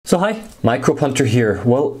So hi, Microbehunter here.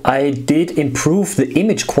 Well, I did improve the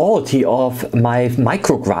image quality of my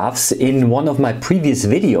micrographs in one of my previous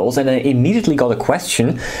videos, and I immediately got a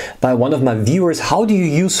question by one of my viewers: how do you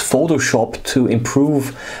use Photoshop to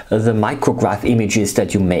improve the micrograph images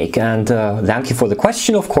that you make? And thank you for the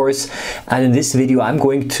question, of course. And in this video I'm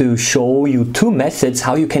going to show you two methods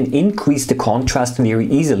how you can increase the contrast very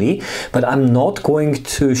easily, but I'm not going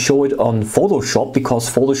to show it on Photoshop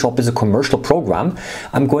because Photoshop is a commercial program.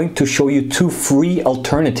 I'm going to show you two free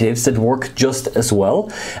alternatives that work just as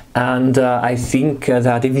well, and I think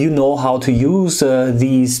that if you know how to use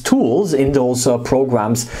these tools in those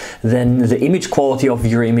programs, then the image quality of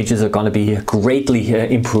your images are going to be greatly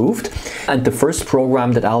improved. And the first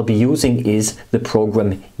program that I'll be using is the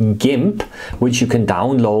program GIMP, which you can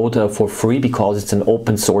download for free because it's an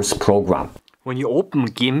open source program. When you open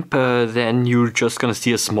GIMP, then you're just going to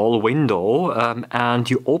see a small window, and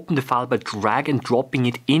you open the file by drag and dropping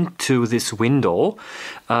it into this window.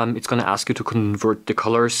 It's going to ask you to convert the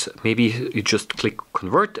colors. Maybe you just click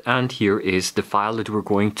convert, and here is the file that we're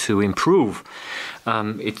going to improve.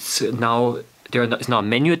 There is now a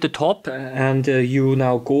menu at the top, and you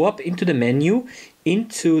now go up into the menu,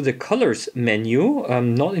 into the colors menu,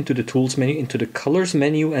 not into the tools menu, into the colors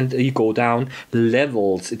menu, and you go down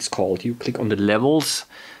levels, it's called. You click on the levels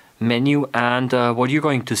menu, and what you're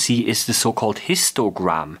going to see is the so-called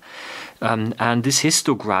histogram. And this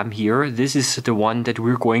histogram here, this is the one that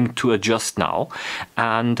we're going to adjust now,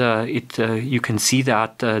 and you can see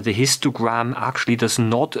that the histogram actually does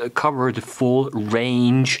not cover the full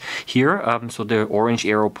range here. So the orange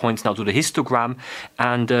arrow points now to the histogram,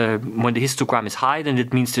 and when the histogram is high, then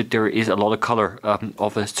it means that there is a lot of color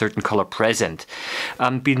of a certain color present.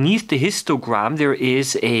 Beneath the histogram there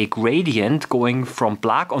is a gradient going from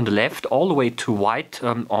black on the left all the way to white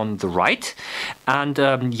on the right, and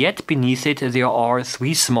yet beneath it there are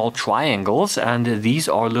three small triangles, and these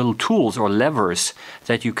are little tools or levers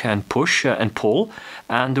that you can push and pull,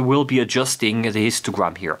 and we'll be adjusting the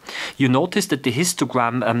histogram here. You notice that the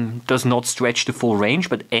histogram does not stretch the full range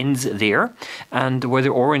but ends there, and where the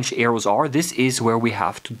orange arrows are, this is where we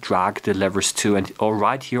have to drag the levers to, and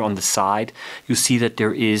right here on the side you see that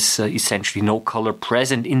there is essentially no color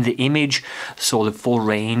present in the image, so the full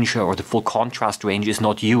range or the full contrast range is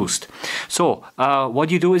not used. So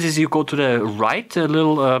what you do is you go to the right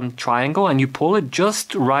little triangle and you pull it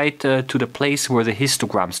just right to the place where the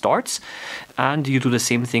histogram starts, and you do the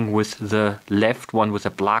same thing with the left one, with the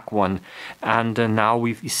black one, and now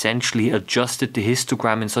we've essentially adjusted the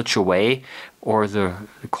histogram in such a way, or the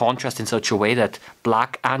contrast in such a way, that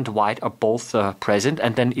black and white are both present.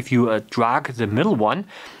 And then if you drag the middle one,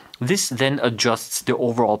 this then adjusts the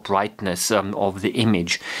overall brightness of the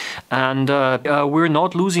image, and we're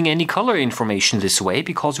not losing any color information this way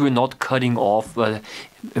because we're not cutting off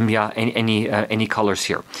any colors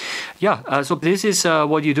here. So this is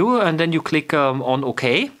what you do, and then you click on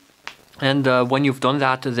OK, and when you've done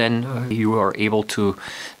that, then you are able to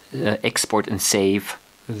export and save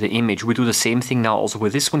the image. We do the same thing now also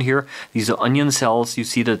with this one here. These are onion cells. You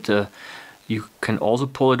see that you can also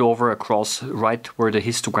pull it over across right where the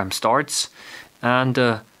histogram starts, and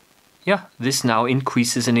this now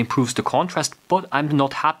increases and improves the contrast, but I'm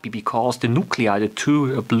not happy because the nuclei, the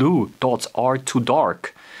two blue dots, are too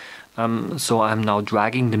dark. So I'm now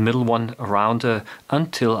dragging the middle one around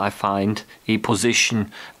until I find a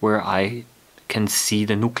position where I can see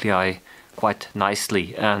the nuclei quite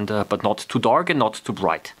nicely, and but not too dark and not too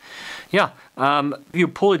bright. If you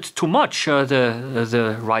pull it too much,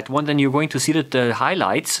 the right one, then you're going to see that the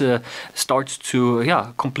highlights start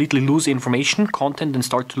to completely lose information, content, and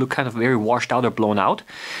start to look kind of very washed out or blown out.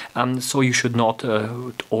 So you should not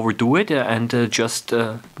overdo it, and just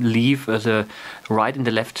leave the right and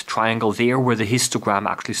the left triangle there where the histogram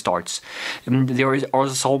actually starts. There is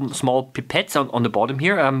also some small pipettes on the bottom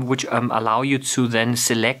here, which allow you to then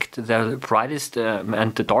select the brightest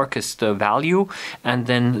and the darkest value, and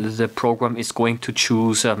then the program is going to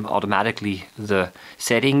choose automatically the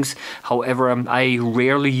settings. However, I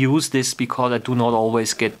rarely use this because I do not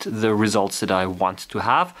always get the results that I want to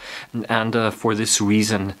have, and for this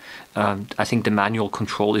reason I think the manual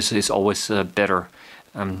control is always better.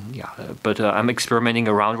 But I'm experimenting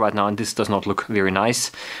around right now, and this does not look very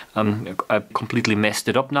nice. I completely messed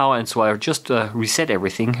it up now, and so I just reset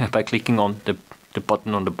everything by clicking on the the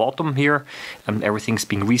button on the bottom here, everything's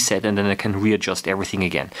being reset, and then I can readjust everything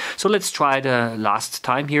again. So let's try the last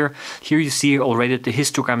time here. Here you see already that the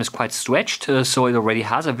histogram is quite stretched, so it already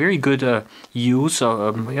has a very good use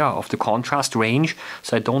of the contrast range,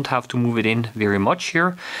 so I don't have to move it in very much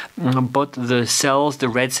here. But the cells, the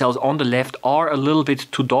red cells on the left, are a little bit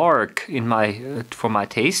too dark in for my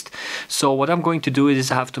taste. So what I'm going to do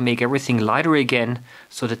is I have to make everything lighter again,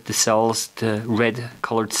 so that the cells, the red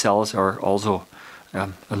colored cells, are also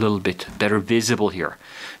a little bit better visible here.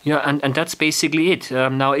 Yeah, and that's basically it.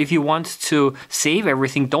 Now, if you want to save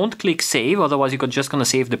everything, don't click save, otherwise you're just going to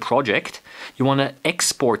save the project. You want to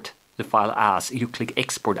export the file as. You click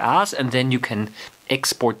export as, and then you can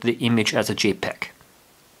export the image as a JPEG.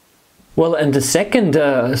 Well, and the second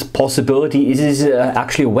possibility is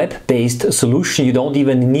actually a web-based solution. You don't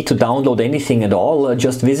even need to download anything at all.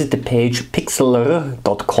 Just visit the page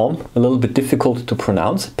pixlr.com, a little bit difficult to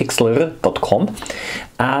pronounce, pixlr.com,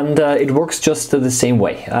 and it works just the same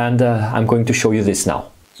way. And I'm going to show you this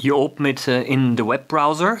now. You open it in the web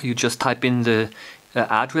browser. You just type in the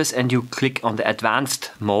address and you click on the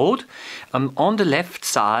advanced mode. On the left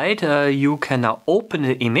side you can now open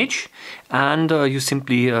the image, and you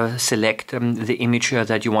simply select the image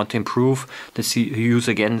that you want to improve. Let's use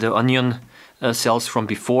again the onion cells from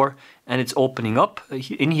before, and it's opening up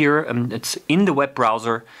in here. It's in the web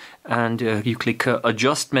browser, and you click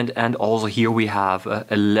adjustment, and also here we have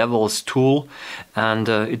a levels tool, and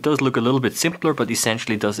it does look a little bit simpler, but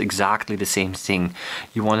essentially does exactly the same thing.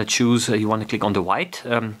 You want to choose, you want to click on the white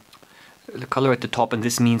the color at the top, and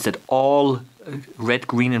this means that all red,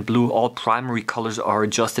 green and blue, all primary colors are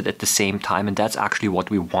adjusted at the same time, and that's actually what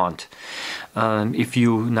we want. If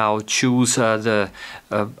you now choose a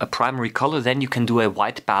primary color, then you can do a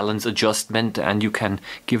white balance adjustment, and you can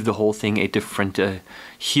give the whole thing a different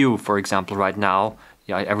hue. For example, right now,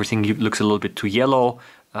 yeah, everything looks a little bit too yellow,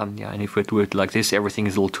 yeah, and if we do it like this, everything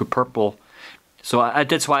is a little too purple. So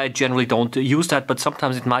that's why I generally don't use that, but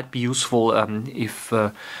sometimes it might be useful if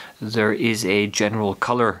there is a general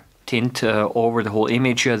color tint over the whole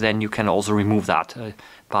image. Then you can also remove that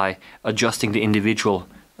by adjusting the individual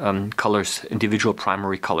colors, individual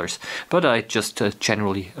primary colors. But I just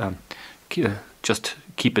generally just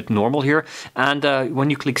keep it normal here. And when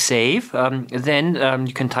you click save, then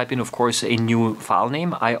you can type in, of course, a new file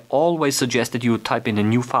name. I always suggest that you type in a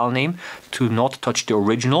new file name to not touch the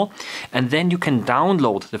original, and then you can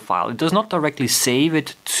download the file. It does not directly save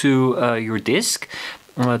it to your disk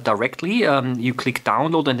directly. You click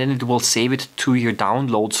download, and then it will save it to your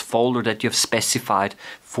downloads folder that you have specified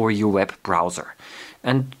for your web browser.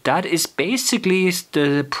 And that is basically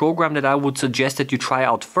the program that I would suggest that you try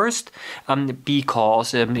out first,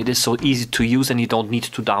 because it is so easy to use and you don't need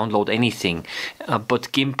to download anything.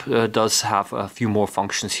 But GIMP does have a few more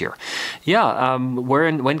functions here. Yeah,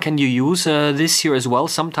 when can you use this here as well?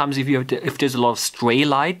 Sometimes if there's a lot of stray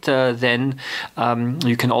light, then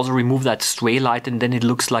you can also remove that stray light, and then it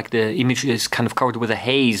looks like the image is kind of covered with a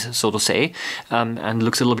haze, so to say, and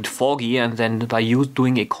looks a little bit foggy. And then by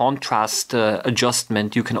doing a contrast adjustment,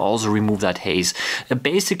 you can also remove that haze.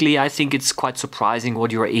 Basically, I think it's quite surprising what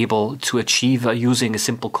you're able to achieve using a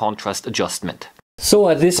simple contrast adjustment. So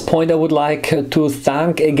at this point, I would like to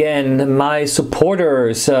thank again my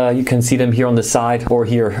supporters. You can see them here on the side or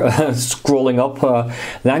here scrolling up.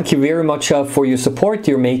 Thank you very much for your support.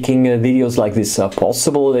 You're making videos like this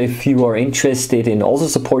possible. If you are interested in also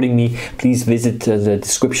supporting me, please visit the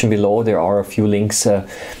description below. There are a few links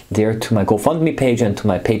there to my GoFundMe page and to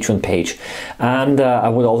my Patreon page. And I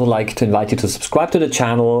would also like to invite you to subscribe to the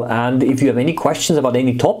channel. And if you have any questions about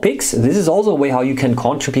any topics, this is also a way how you can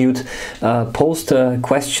contribute. Post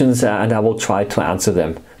questions and I will try to answer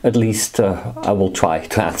them. At least I will try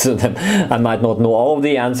to answer them. I might not know all of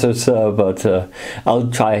the answers, but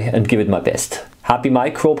I'll try and give it my best. Happy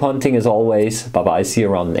microbe hunting as always. Bye bye. See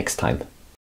you around next time.